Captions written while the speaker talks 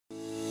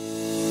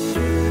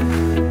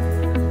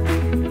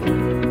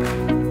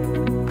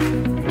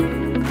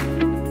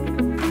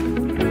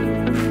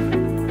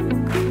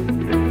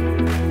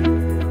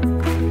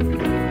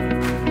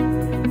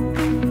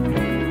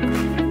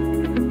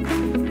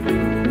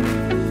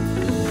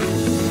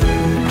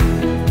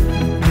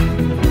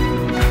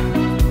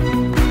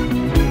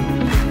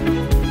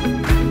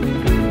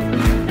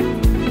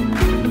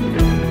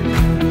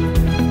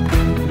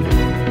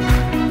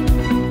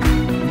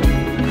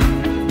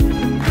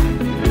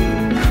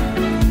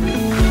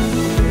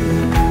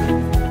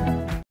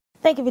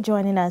Thank you for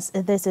joining us.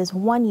 This is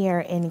 1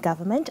 Year in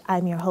Government.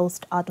 I'm your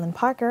host, Audlin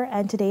Parker,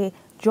 and today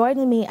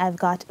joining me, I've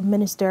got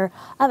Minister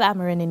of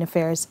Amerindian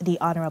Affairs, the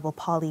Honourable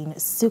Pauline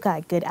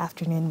Sukhai. Good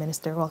afternoon,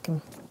 Minister.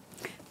 Welcome.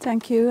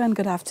 Thank you, and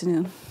good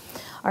afternoon.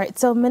 All right,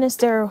 so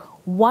Minister,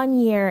 1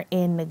 year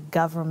in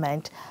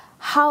government,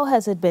 how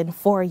has it been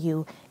for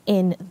you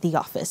in the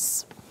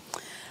office?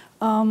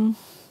 The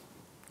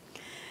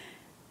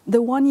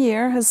 1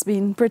 year has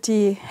been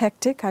pretty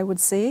hectic, I would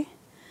say.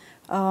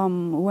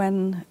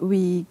 When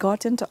we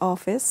got into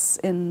office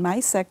in my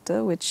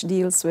sector, which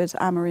deals with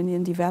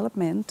Amerindian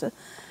development,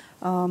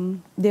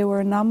 there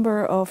were a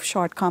number of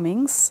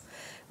shortcomings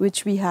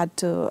which we had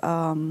to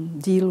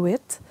deal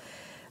with.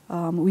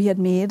 We had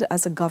made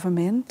as a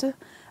government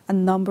a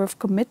number of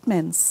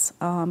commitments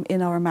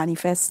in our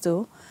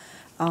manifesto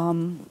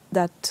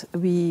that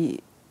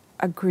we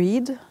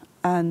agreed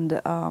and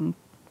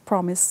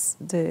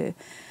promised the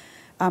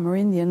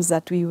Amerindians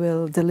that we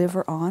will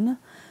deliver on.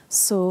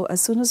 So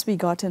as soon as we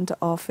got into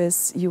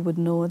office, you would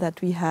know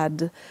that we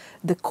had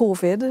the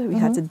COVID, we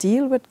had to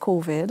deal with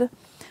COVID,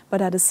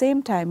 but at the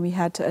same time we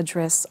had to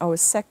address our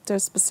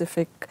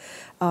sector-specific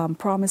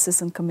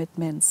promises and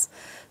commitments.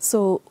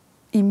 So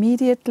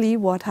immediately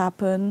what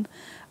happened,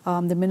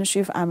 the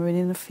Ministry of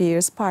Amerindian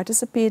Affairs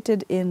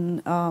participated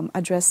in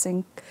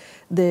addressing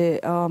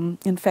the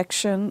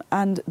infection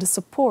and the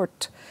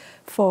support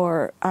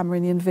for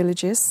Amerindian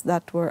villages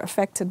that were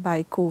affected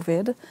by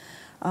COVID.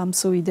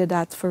 So we did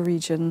that for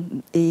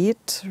Region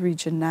 8,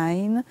 Region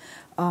 9,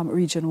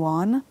 Region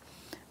 1.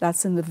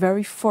 That's in the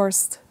very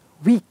first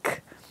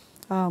week.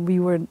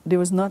 There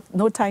was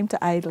no time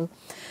to idle.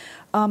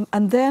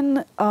 And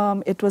then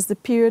it was the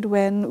period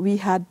when we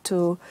had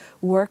to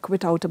work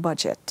without a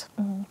budget.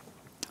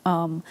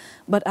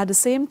 But at the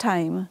same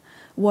time,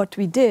 what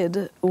we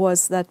did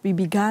was that we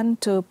began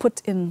to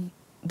put in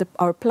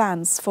our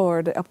plans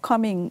for the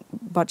upcoming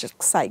budget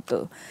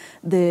cycle,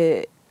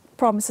 the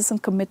promises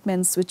and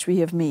commitments which we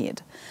have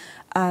made.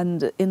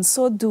 And in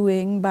so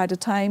doing, by the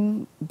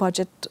time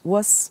budget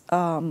was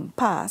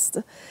passed,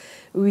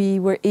 we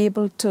were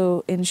able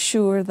to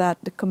ensure that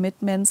the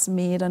commitments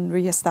made on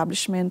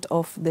re-establishment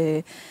of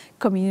the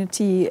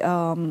community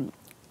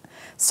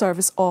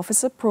service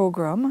officer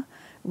program,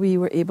 we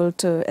were able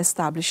to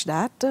establish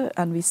that,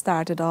 and we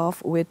started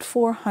off with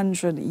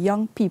 400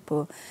 young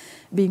people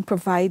being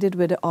provided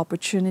with the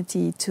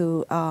opportunity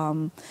to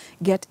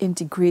get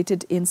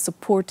integrated in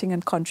supporting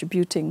and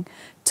contributing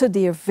to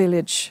their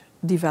village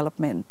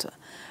development.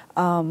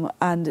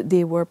 And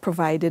they were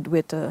provided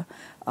with a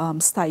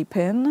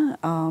stipend.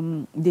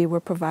 They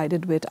were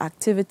provided with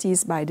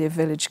activities by their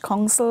village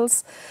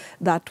councils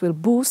that will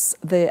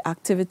boost the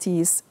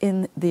activities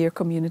in their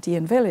community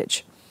and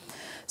village.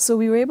 So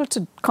we were able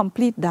to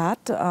complete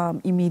that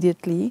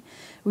immediately.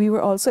 We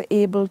were also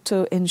able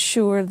to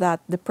ensure that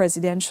the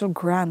presidential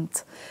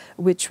grant,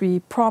 which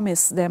we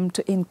promised them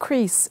to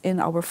increase in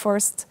our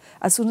first,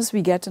 as soon as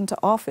we got into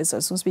office,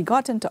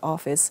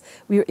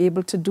 we were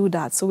able to do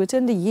that. So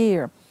within the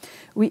year,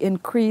 we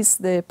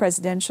increased the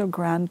presidential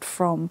grant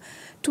from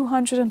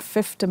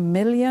 250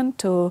 million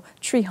to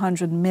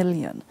 300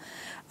 million.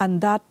 And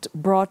that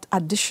brought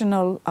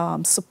additional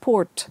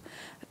support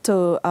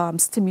to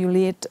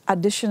stimulate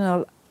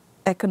additional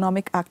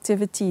economic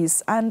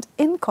activities and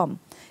income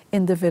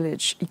in the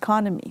village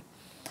economy.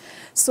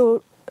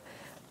 So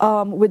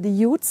with the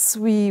youths,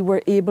 we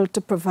were able to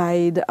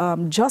provide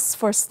just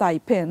for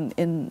stipend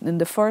in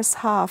the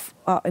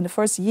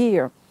first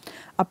year,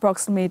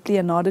 approximately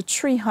another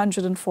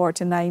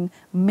 $349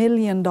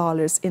 million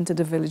into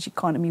the village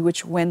economy,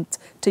 which went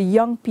to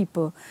young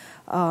people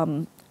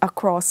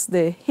across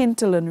the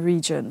hinterland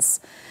regions.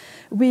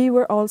 We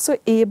were also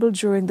able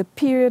during the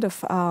period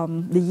of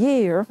the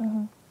year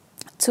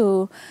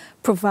to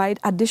provide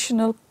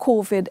additional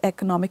COVID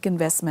economic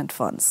investment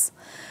funds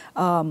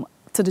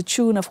to the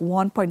tune of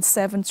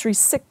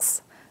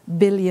 $1.736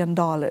 billion.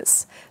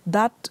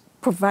 That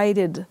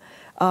provided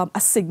a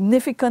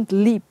significant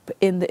leap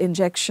in the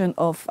injection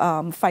of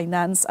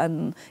finance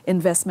and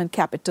investment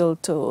capital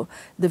to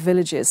the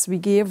villages. We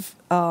gave,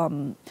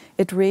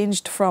 it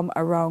ranged from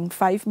around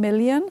 5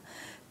 million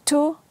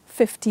to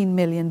 15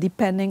 million,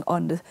 depending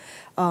on the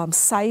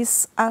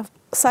size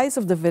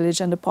of the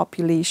village and the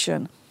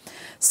population.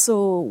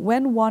 So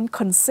when one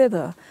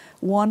consider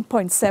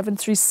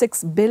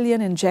 1.736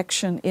 billion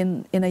injection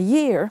in a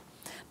year,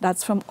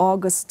 that's from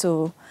August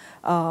to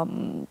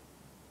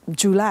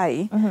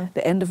July,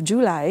 the end of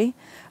July,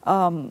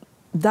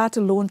 that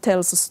alone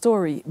tells a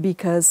story,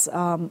 because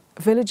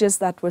villages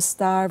that were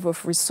starved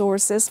of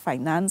resources,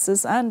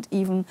 finances, and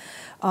even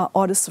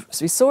other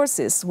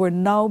resources were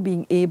now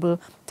being able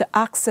to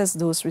access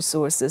those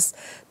resources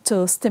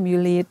to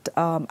stimulate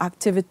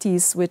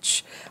activities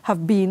which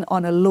have been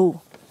on a low.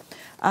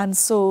 And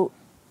so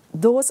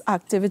those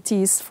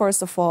activities,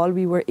 first of all,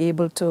 we were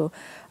able to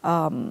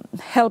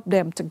help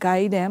them, to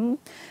guide them.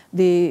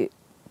 They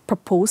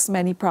proposed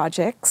many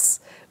projects.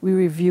 We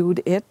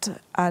reviewed it,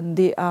 and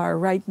they are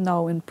right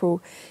now in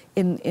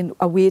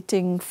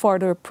awaiting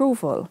further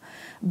approval.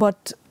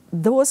 But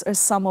those are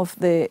some of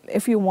the,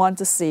 if you want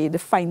to say, the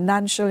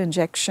financial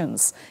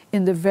injections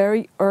in the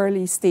very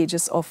early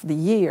stages of the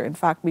year. In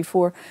fact,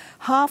 before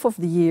half of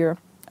the year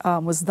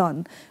was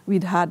done,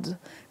 we'd had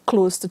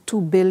close to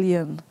 $2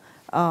 billion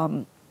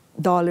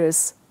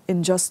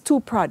in just 2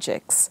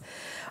 projects.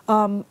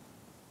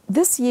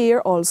 This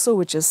year also,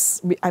 which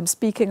is I'm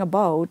speaking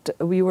about,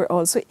 we were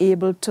also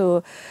able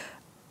to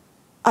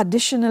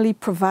additionally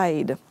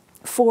provide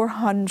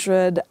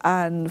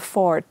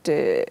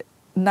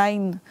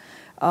 $449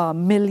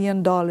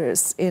 million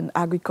in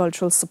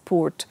agricultural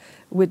support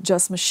with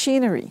just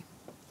machinery.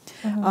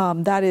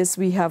 That is,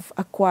 we have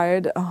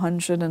acquired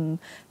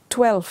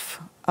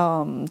 112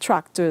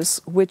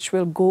 tractors, which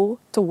will go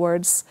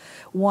towards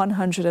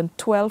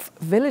 112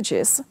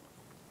 villages.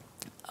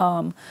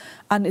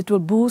 And it will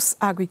boost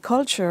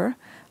agriculture,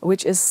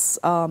 which is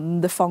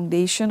the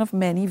foundation of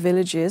many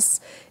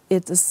villages.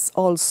 It is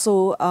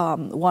also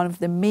one of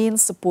the main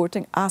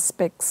supporting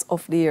aspects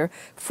of their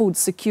food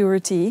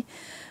security.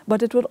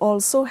 But it would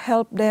also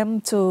help them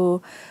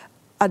to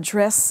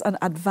address and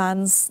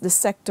advance the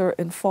sector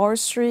in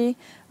forestry,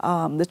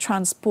 the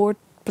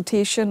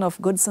transportation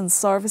of goods and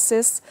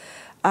services,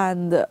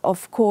 and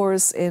of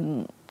course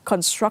in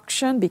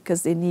construction,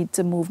 because they need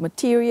to move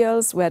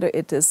materials, whether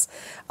it is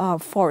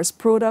forest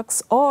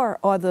products or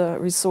other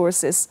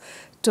resources,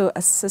 to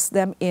assist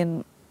them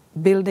in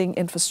building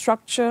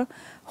infrastructure,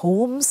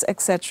 homes,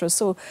 etc.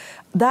 So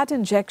that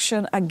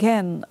injection,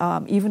 again,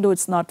 even though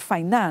it's not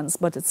finance,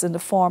 but it's in the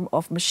form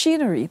of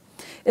machinery,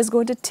 is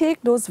going to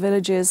take those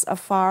villages a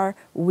far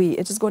way.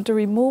 It is going to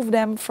remove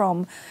them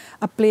from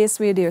a place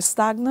where they're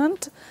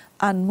stagnant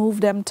and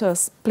move them to a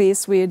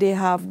place where they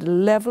have the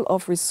level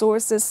of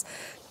resources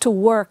to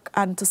work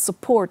and to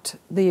support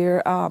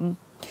the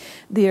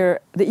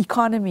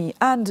economy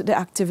and the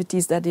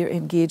activities that they're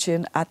engaging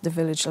in at the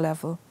village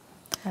level.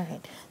 All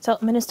right. So,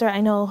 Minister, I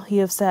know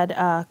you have said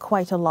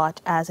quite a lot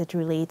as it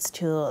relates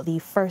to the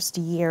first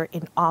year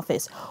in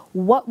office.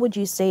 What would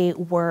you say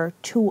were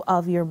 2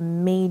 of your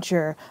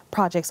major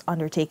projects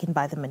undertaken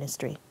by the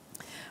ministry?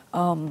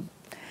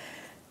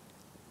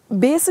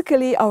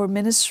 Basically, our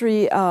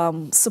ministry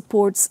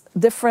supports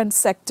different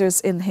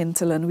sectors in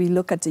hinterland. We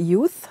look at the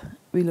youth,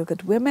 we look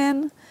at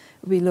women,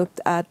 we looked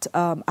at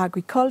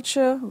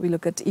agriculture, we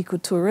look at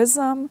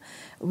ecotourism,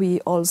 we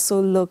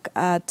also look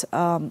at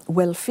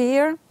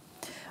welfare,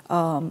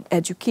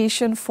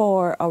 education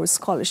for our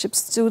scholarship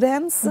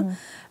students,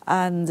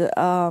 and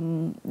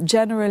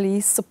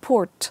generally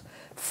support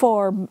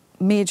for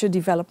major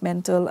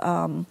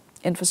developmental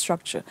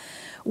infrastructure.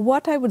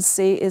 What I would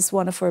say is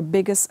one of our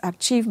biggest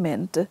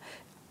achievements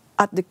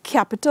at the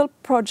capital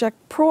project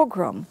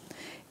program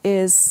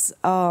is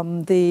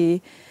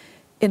the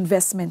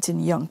investment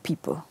in young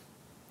people.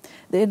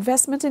 The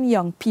investment in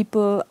young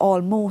people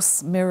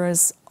almost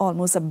mirrors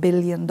almost $1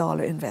 billion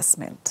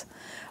investment.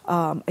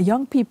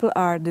 Young people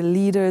are the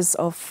leaders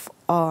of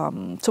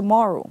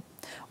tomorrow,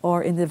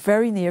 or in the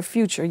very near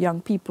future.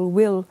 Young people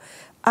will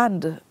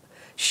and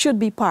should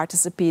be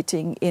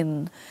participating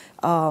in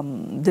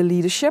the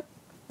leadership,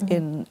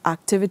 in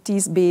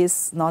activities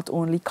based not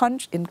only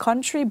in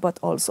country, but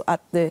also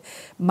at the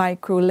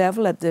micro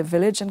level, at the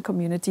village and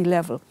community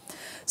level.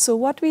 So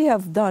what we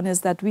have done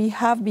is that we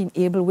have been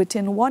able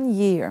within 1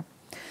 year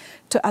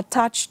to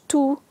attach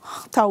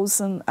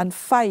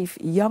 2,005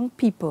 young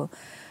people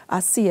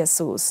as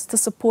CSOs to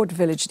support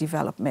village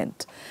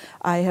development.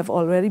 I have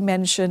already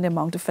mentioned the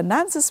amount of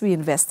finances we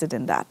invested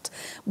in that.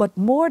 But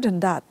more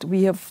than that,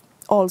 we have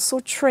also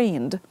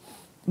trained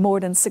more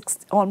than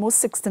almost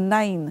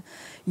 69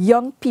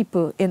 young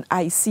people in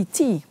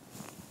ICT,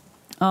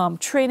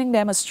 training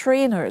them as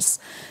trainers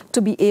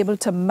to be able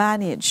to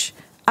manage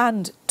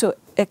and to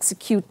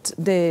execute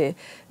the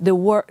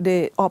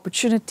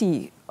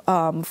opportunity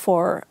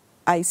for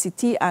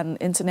ICT and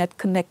internet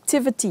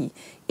connectivity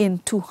in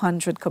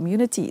 200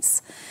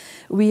 communities.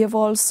 We have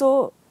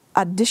also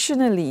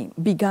additionally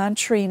begun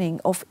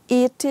training of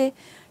 80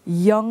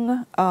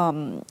 young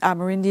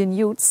Amerindian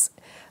youths.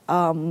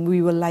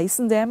 We will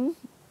license them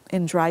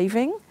in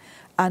driving,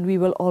 and we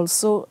will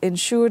also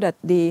ensure that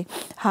they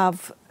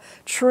have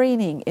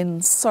training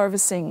in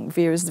servicing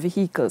various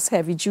vehicles,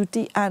 heavy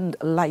duty and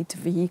light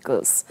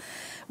vehicles.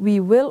 We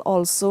will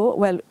also,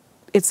 well,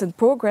 it's in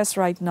progress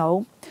right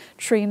now,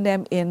 train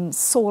them in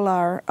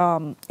solar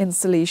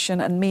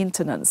installation and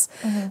maintenance.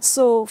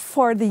 So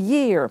for the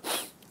year,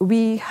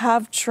 we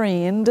have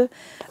trained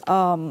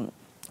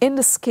in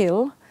the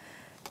skill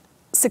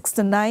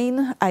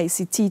 69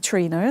 ICT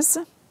trainers,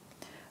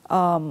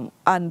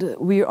 and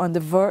we're on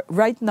the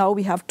right now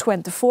we have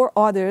 24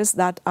 others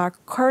that are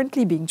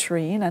currently being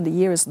trained, and the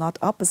year is not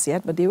up as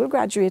yet, but they will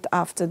graduate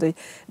after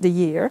the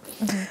year.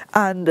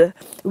 And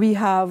we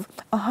have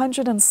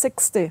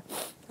 160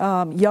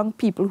 young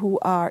people who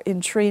are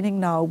in training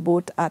now,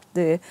 both at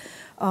the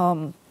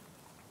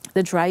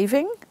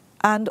driving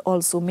and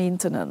also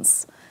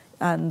maintenance.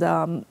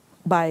 And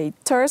by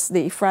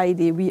Thursday,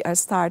 Friday, we are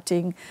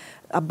starting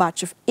a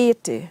batch of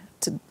 80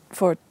 to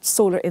for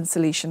solar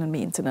installation and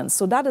maintenance.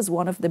 So that is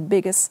one of the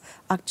biggest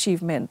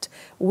achievements,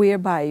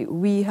 whereby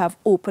we have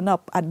opened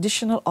up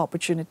additional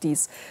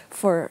opportunities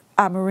for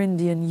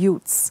Amerindian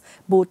youths,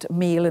 both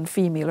male and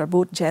female, or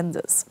both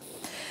genders.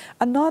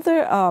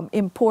 Another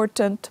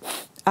important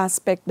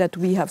aspect that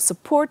we have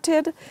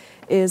supported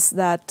is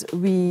that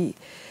we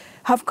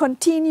have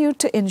continued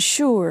to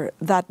ensure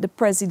that the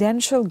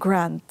presidential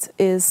grant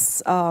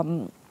is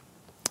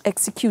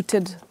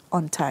executed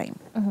on time.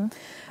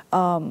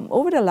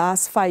 Over the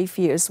last 5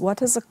 years, what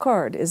has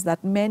occurred is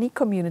that many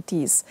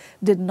communities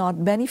did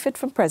not benefit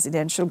from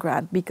presidential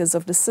grant because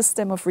of the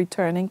system of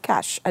returning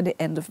cash at the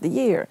end of the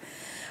year.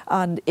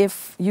 And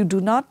if you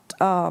do not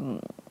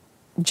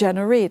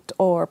generate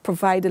or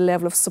provide a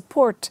level of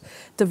support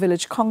to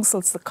village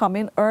councils to come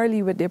in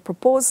early with their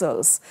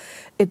proposals,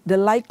 the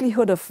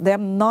likelihood of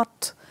them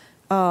not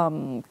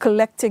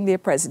collecting their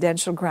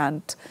presidential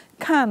grant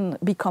can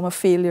become a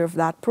failure of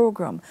that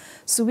program.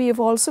 So we have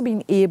also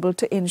been able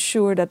to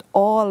ensure that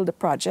all the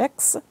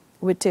projects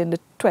within the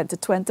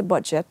 2020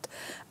 budget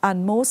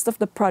and most of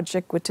the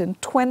project within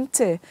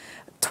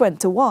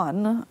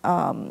 2021,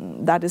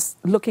 that is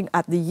looking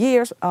at the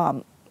year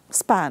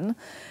span,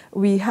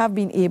 we have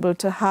been able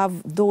to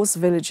have those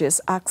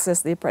villages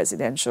access their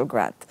presidential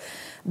grant.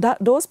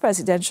 Those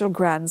presidential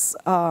grants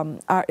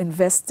are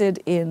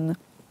invested in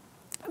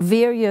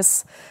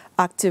various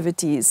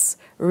activities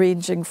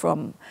ranging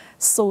from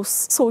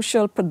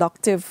social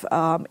productive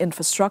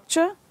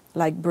infrastructure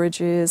like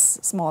bridges,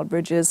 small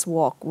bridges,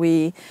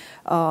 walkway,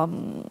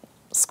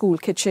 school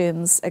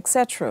kitchens,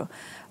 etc.,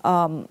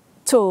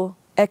 to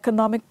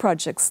economic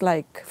projects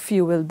like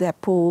fuel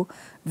depot,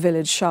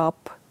 village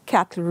shop,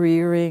 cattle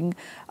rearing,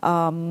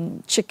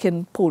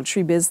 chicken,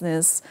 poultry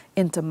business,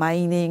 into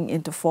mining,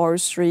 into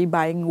forestry,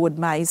 buying wood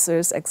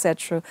misers,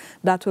 etc.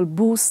 That will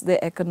boost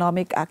the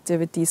economic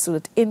activity so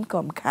that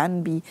income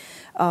can be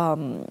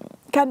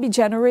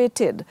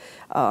generated,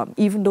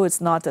 even though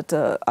it's not at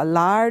a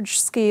large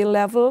scale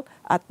level,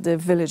 at the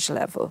village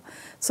level.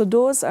 So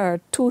those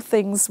are two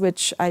things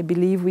which I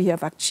believe we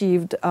have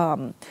achieved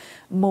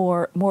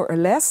more or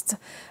less.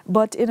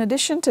 But in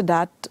addition to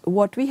that,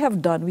 what we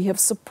have done, we have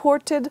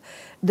supported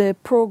the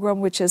program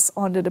which is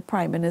under the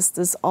Prime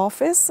Minister's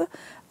office,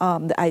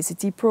 the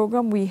ICT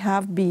program. We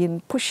have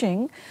been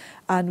pushing,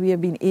 and we have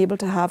been able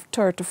to have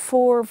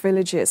 34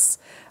 villages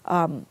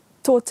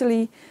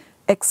totally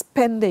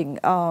expending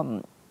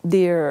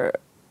their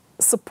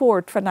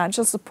support,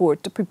 financial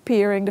support, to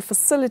preparing the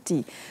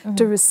facility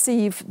to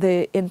receive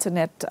the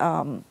internet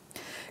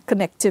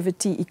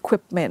connectivity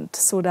equipment,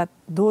 so that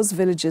those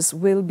villages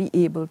will be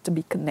able to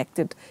be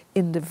connected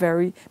in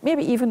the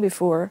maybe even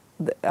before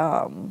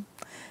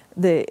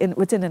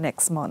within the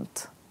next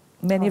month.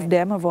 Many of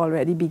them have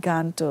already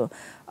begun to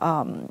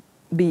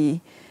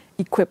be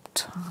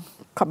equipped,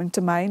 coming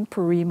to mind,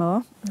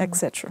 Purima,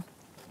 etc.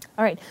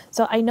 All right.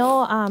 So I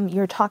know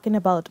you're talking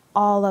about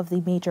all of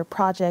the major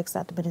projects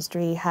that the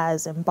ministry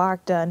has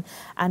embarked on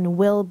and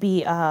will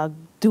be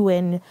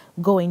doing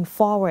going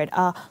forward.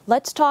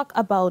 Let's talk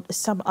about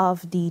some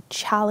of the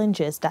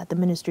challenges that the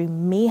ministry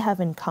may have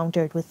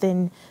encountered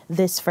within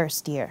this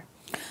first year.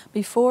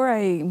 Before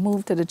I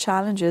move to the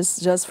challenges,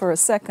 just for a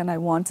second, I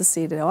want to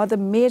say the other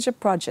major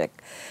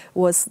project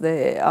was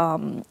the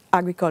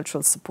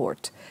agricultural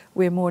support,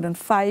 where more than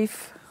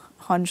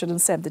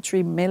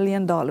 $573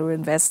 million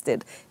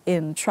invested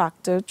in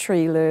tractor,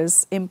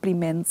 trailers,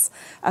 implements,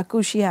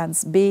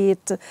 accoucheurs,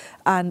 bait,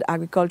 and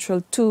agricultural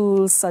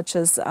tools such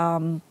as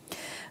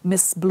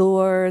mist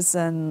blowers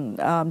and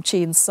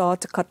chainsaw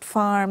to cut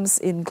farms,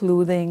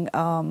 including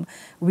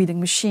weeding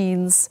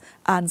machines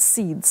and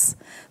seeds.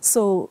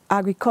 So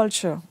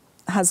agriculture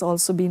has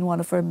also been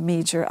one of our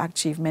major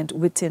achievements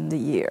within the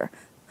year.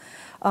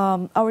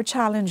 Our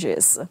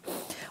challenges.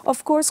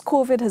 Of course,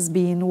 COVID has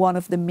been one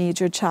of the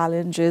major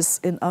challenges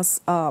in us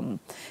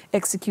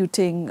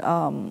executing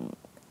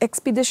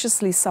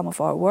expeditiously some of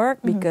our work,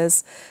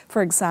 because,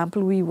 for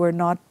example, we were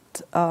not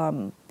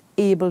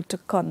able to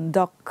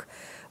conduct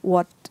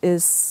what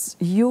is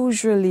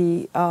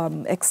usually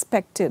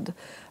expected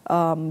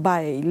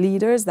by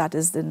leaders, that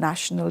is the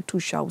National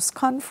Tushaus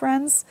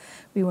Conference.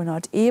 We were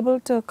not able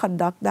to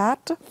conduct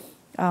that.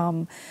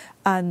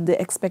 And the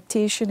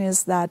expectation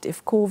is that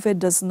if COVID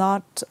does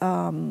not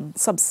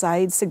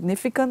subside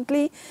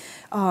significantly,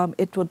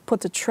 it would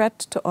put a threat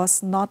to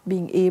us not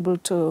being able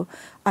to,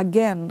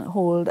 again,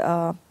 hold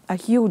a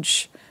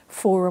huge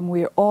forum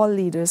where all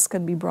leaders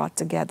can be brought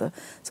together.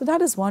 So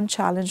that is one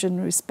challenge in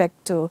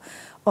respect to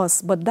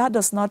us, but that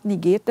does not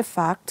negate the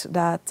fact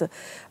that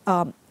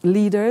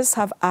leaders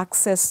have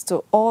access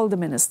to all the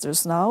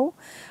ministers now.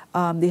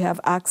 They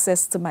have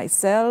access to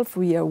myself.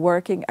 We are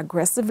working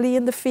aggressively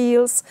in the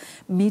fields,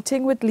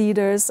 meeting with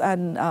leaders,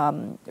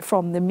 and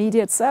from the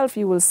media itself,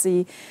 you will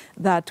see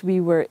that we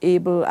were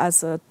able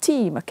as a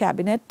team, a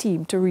cabinet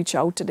team, to reach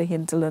out to the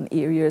hinterland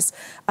areas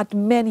at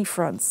many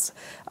fronts.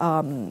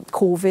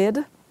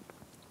 COVID,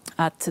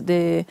 at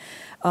the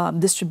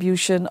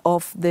distribution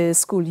of the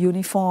school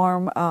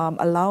uniform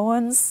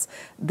allowance,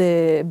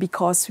 the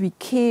Because We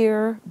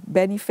Care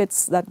benefits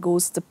that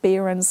goes to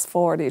parents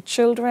for their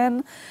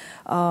children,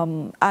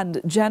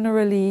 and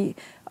generally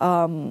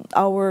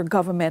our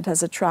government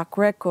has a track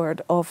record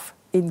of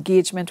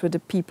engagement with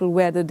the people,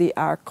 whether they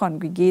are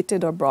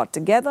congregated or brought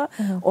together,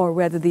 or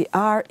whether they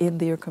are in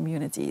their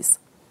communities.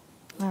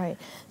 All right.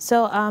 So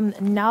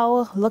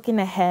now looking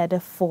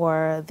ahead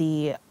for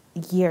the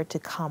year to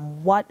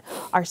come, what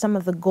are some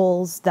of the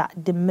goals that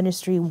the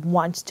ministry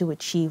wants to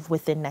achieve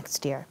within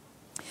next year?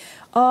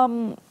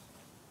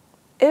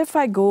 If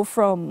I go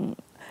from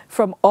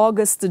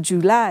August to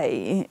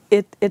July,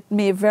 it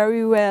may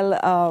very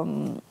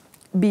well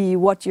be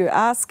what you're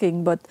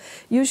asking, but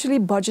usually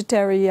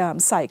budgetary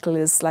cycle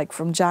is like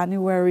from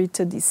January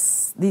to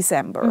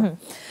December.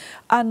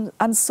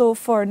 And so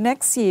for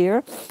next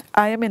year,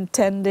 I am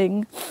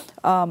intending,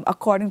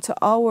 according to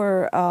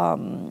our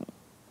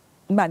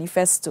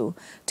manifesto,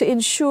 to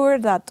ensure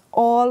that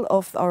all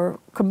of our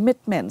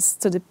commitments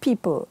to the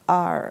people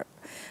are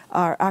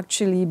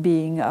actually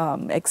being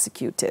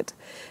executed.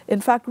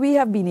 In fact, we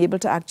have been able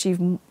to achieve,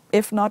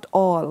 if not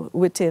all,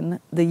 within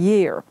the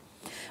year.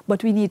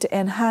 But we need to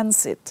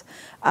enhance it,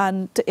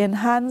 and to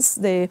enhance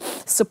the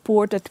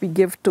support that we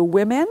give to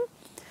women,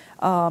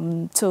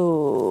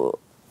 to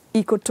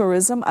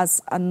ecotourism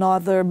as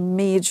another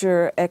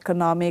major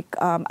economic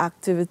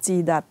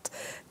activity that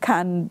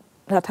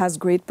has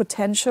great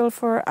potential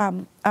for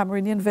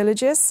Amerindian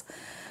villages.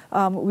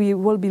 We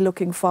will be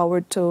looking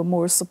forward to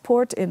more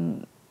support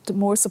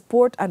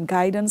and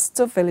guidance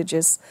to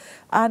villages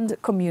and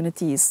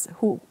communities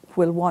who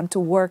will want to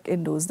work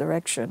in those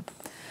directions.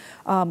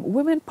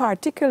 Women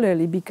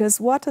particularly,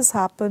 because what has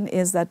happened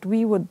is that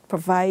we would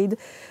provide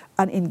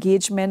an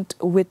engagement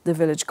with the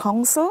village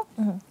council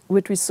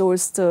with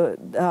resource to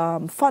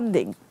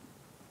funding.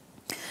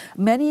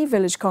 Many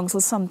village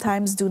councils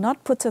sometimes do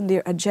not put on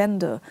their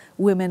agenda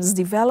women's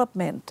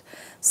development.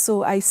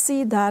 So I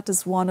see that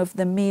as one of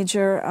the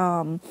major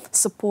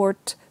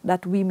support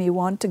that we may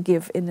want to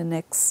give in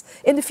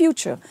the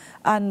future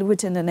and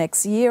within the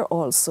next year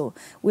also.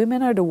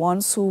 Women are the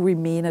ones who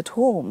remain at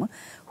home,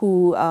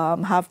 who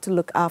have to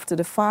look after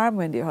the farm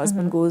when their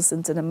husband goes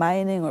into the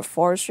mining or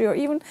forestry or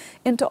even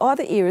into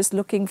other areas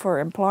looking for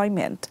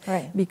employment.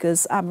 Right.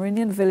 Because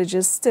Amerindian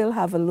villages still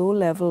have a low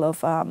level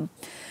of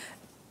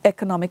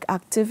economic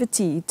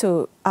activity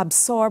to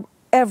absorb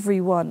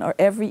everyone or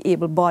every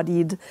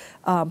able-bodied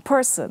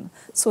person.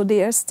 So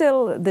they are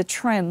still the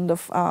trend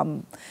of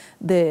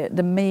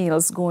the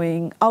males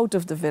going out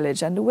of the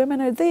village, and the women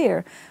are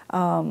there.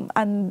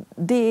 And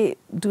they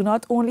do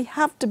not only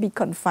have to be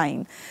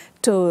confined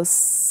to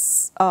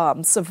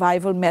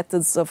survival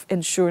methods of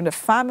ensuring the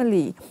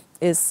family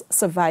is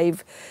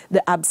survive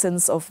the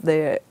absence of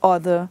the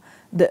other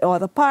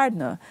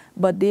partner,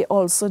 but they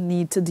also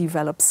need to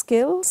develop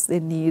skills.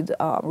 They need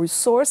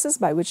resources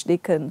by which they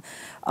can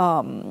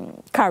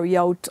carry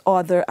out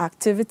other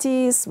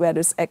activities,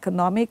 whether it's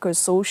economic or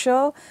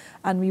social,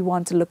 and we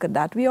want to look at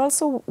that. We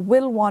also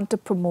will want to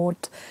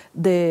promote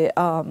the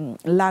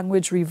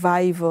language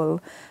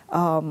revival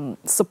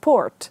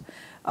support.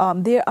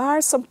 There are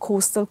some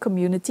coastal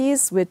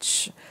communities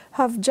which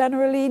have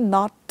generally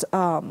not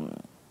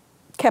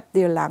kept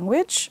their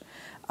language,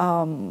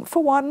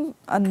 for one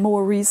and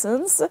more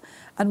reasons,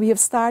 and we have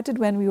started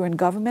when we were in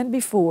government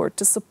before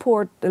to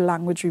support the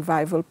language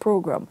revival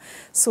program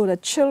so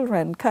that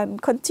children can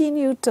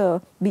continue to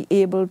be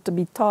able to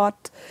be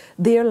taught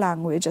their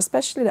language,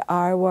 especially the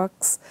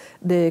Arawaks,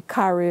 the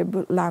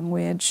Carib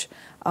language,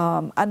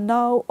 and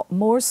now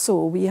more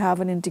so we have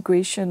an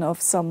integration of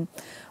some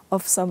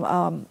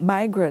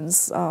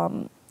migrants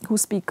who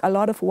speak a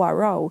lot of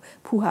Warao,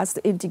 who has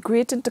to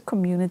integrate into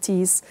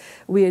communities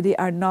where they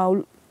are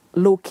now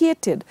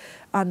located,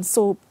 and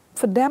so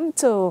for them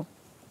to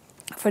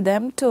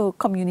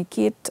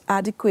communicate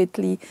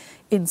adequately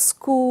in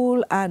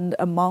school and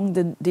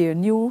among their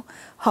new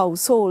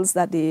households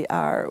that they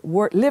are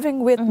living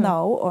with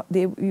now,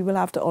 we will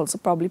have to also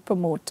probably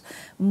promote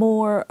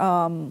more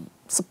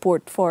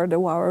support for the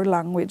Warao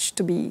language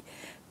to be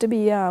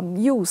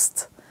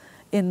used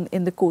in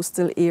the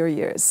coastal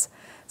areas.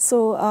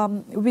 So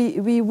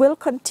we will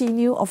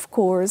continue, of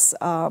course,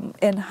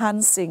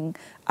 enhancing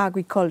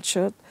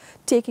agriculture,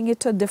 taking it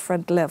to a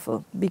different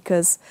level,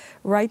 because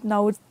right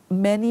now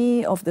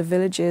many of the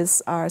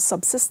villages are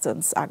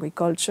subsistence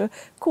agriculture.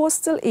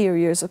 Coastal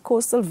areas or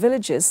coastal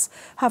villages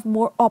have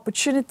more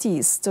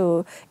opportunities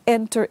to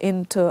enter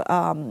into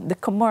the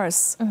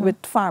commerce with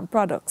farm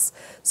products.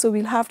 So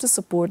we'll have to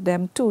support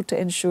them too to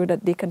ensure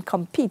that they can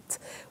compete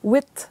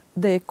with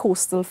the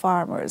coastal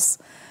farmers.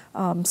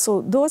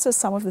 So those are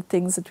some of the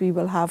things that we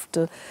will have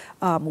to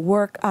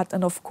work at,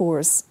 and of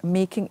course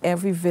making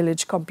every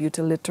village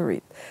computer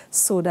literate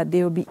so that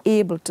they will be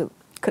able to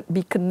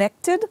be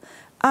connected,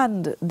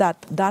 and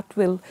that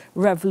will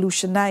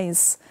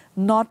revolutionize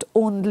not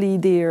only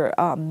their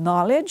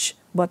knowledge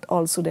but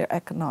also their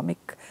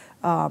economic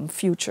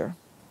future.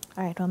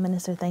 All right, well,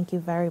 Minister, thank you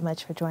very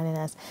much for joining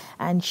us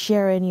and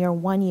sharing your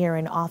 1 year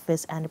in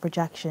office and the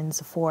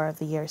projections for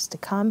the years to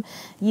come.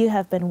 You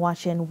have been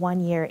watching 1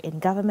 Year in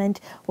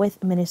Government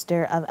with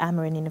Minister of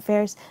Amerindian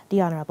Affairs, the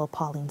Honorable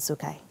Pauline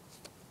Sukhai.